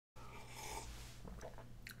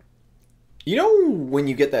You know when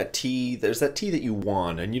you get that tea, there's that tea that you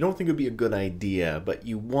want, and you don't think it would be a good idea, but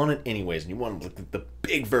you want it anyways, and you want the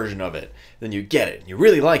big version of it. Then you get it, and you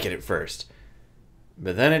really like it at first.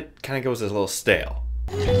 But then it kind of goes a little stale.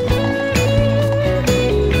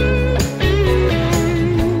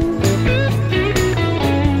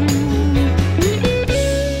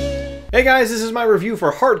 Hey guys, this is my review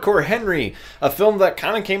for Hardcore Henry, a film that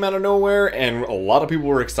kind of came out of nowhere and a lot of people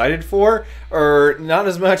were excited for, or not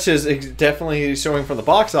as much as definitely showing from the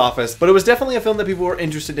box office, but it was definitely a film that people were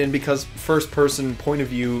interested in because first-person point of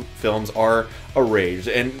view films are a rage,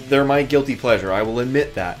 and they're my guilty pleasure, I will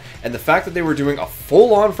admit that. And the fact that they were doing a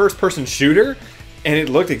full-on first-person shooter, and it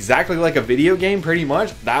looked exactly like a video game pretty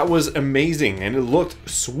much, that was amazing, and it looked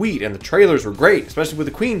sweet, and the trailers were great, especially with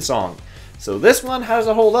the Queen song. So this one, how does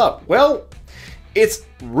it hold up? Well, it's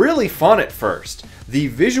really fun at first. The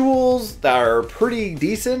visuals are pretty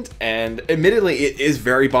decent, and admittedly it is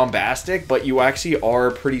very bombastic, but you actually are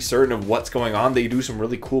pretty certain of what's going on. They do some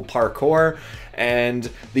really cool parkour, and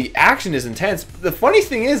the action is intense. The funny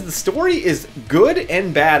thing is, the story is good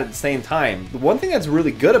and bad at the same time. The one thing that's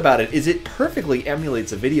really good about it is it perfectly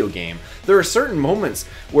emulates a video game. There are certain moments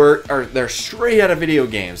where they're straight out of video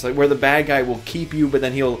games, like where the bad guy will keep you, but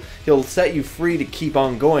then he'll set you free to keep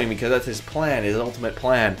on going because that's his plan, his ultimate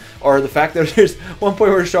plan. Or the fact that there's one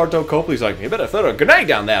point where Sharlto Copley's like, "You better throw a grenade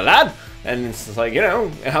down there, lad." And it's like, you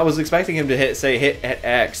know, I was expecting him to hit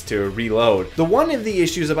X to reload. The one of the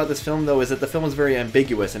issues about this film, though, is that the film is very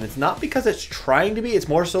ambiguous, and it's not because it's trying to be, it's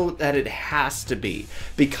more so that it has to be.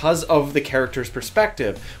 Because of the character's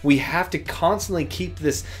perspective, we have to constantly keep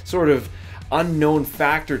this sort of unknown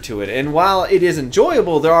factor to it. And while it is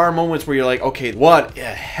enjoyable, there are moments where you're like, okay, what the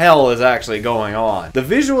hell is actually going on? The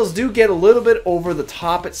visuals do get a little bit over the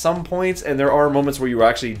top at some points, and there are moments where you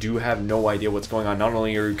actually do have no idea what's going on. Not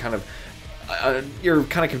only are you kind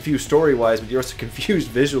of confused story-wise, but you're also confused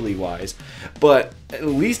visually-wise. But at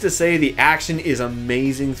least to say the action is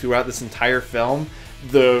amazing throughout this entire film.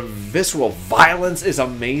 The visceral violence is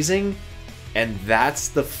amazing, and that's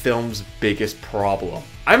the film's biggest problem.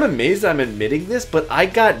 I'm amazed I'm admitting this, but I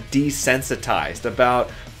got desensitized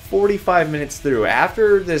about 45 minutes through.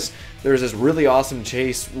 After this, there's this really awesome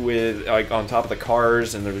chase with, like, on top of the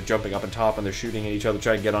cars, and they're jumping up on top and they're shooting at each other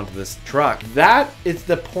trying to get onto this truck. That is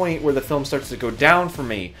the point where the film starts to go down for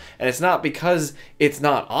me. And it's not because it's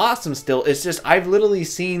not awesome still, it's just I've literally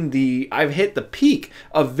seen I've hit the peak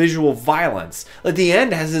of visual violence. Like, the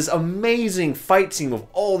end has this amazing fight scene with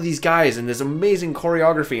all these guys and this amazing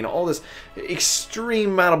choreography and all this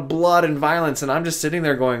extreme amount of blood and violence, and I'm just sitting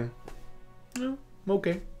there going, oh,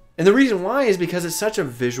 okay. And the reason why is because it's such a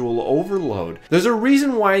visual overload. There's a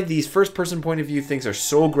reason why these first-person point of view things are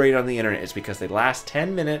so great on the internet. It's because they last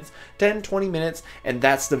 10 minutes, 10, 20 minutes, and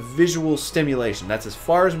that's the visual stimulation. That's as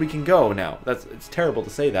far as we can go now. It's terrible to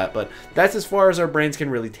say that, but that's as far as our brains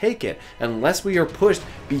can really take it. Unless we are pushed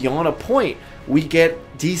beyond a point, we get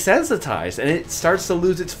desensitized and it starts to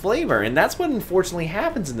lose its flavor. And that's what unfortunately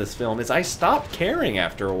happens in this film, is I stopped caring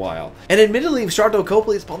after a while. And admittedly, Sharlto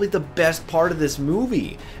Copley is probably the best part of this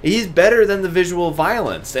movie. He's better than the visual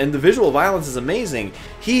violence, and the visual violence is amazing.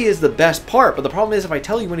 He is the best part, but the problem is if I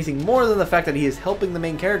tell you anything more than the fact that he is helping the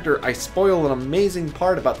main character, I spoil an amazing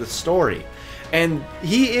part about the story. And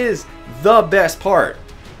he is the best part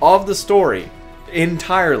of the story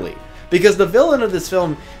entirely. Because the villain of this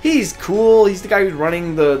film, he's cool, he's the guy who's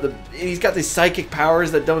running he's got these psychic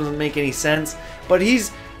powers that doesn't make any sense, but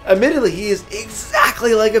admittedly, he is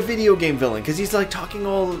exactly like a video game villain, because he's like talking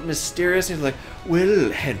all mysterious, and he's like,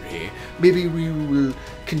 well, Henry, maybe we will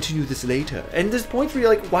continue this later. And there's points where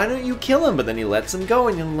you're like, why don't you kill him? But then he lets him go,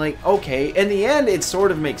 and you're like, okay. In the end, it sort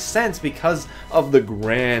of makes sense because of the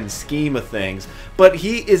grand scheme of things. But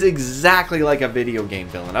he is exactly like a video game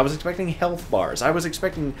villain. I was expecting health bars. I was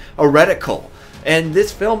expecting a reticle. And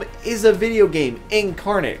this film is a video game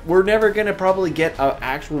incarnate. We're never going to probably get an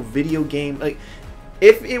actual video game. Like,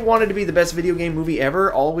 if it wanted to be the best video game movie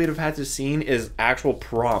ever, all we'd have had to seen is actual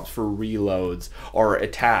prompts for reloads or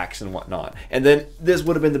attacks and whatnot. And then this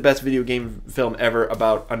would have been the best video game film ever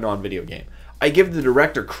about a non-video game. I give the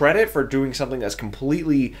director credit for doing something that's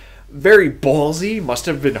completely very ballsy. Must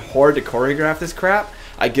have been hard to choreograph this crap.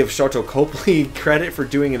 I give Sharlto Copley credit for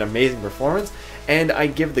doing an amazing performance. And I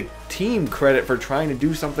give the team credit for trying to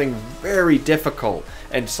do something very difficult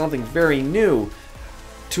and something very new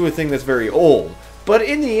to a thing that's very old. But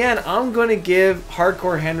in the end, I'm going to give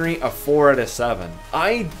Hardcore Henry a 4 out of 7.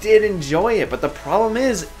 I did enjoy it, but the problem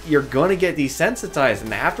is you're going to get desensitized,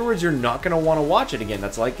 and afterwards you're not going to want to watch it again.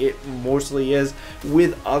 That's like it mostly is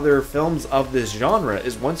with other films of this genre,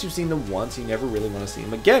 is once you've seen them once, you never really want to see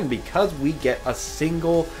them again, because we get a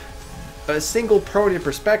single a single permanent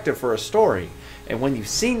perspective for a story. And when you've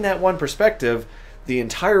seen that one perspective the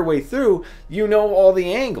entire way through, you know all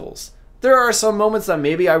the angles. There are some moments that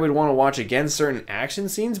maybe I would want to watch again, certain action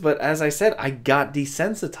scenes, but as I said, I got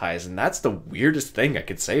desensitized, and that's the weirdest thing I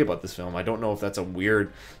could say about this film. I don't know if that's a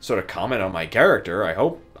weird sort of comment on my character. I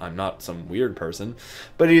hope I'm not some weird person.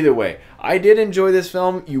 But either way, I did enjoy this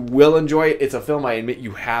film. You will enjoy it. It's a film I admit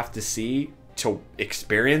you have to see to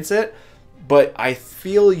experience it, but I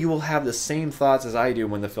feel you will have the same thoughts as I do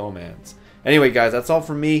when the film ends. Anyway, guys, that's all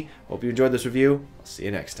from me. Hope you enjoyed this review. I'll see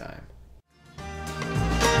you next time.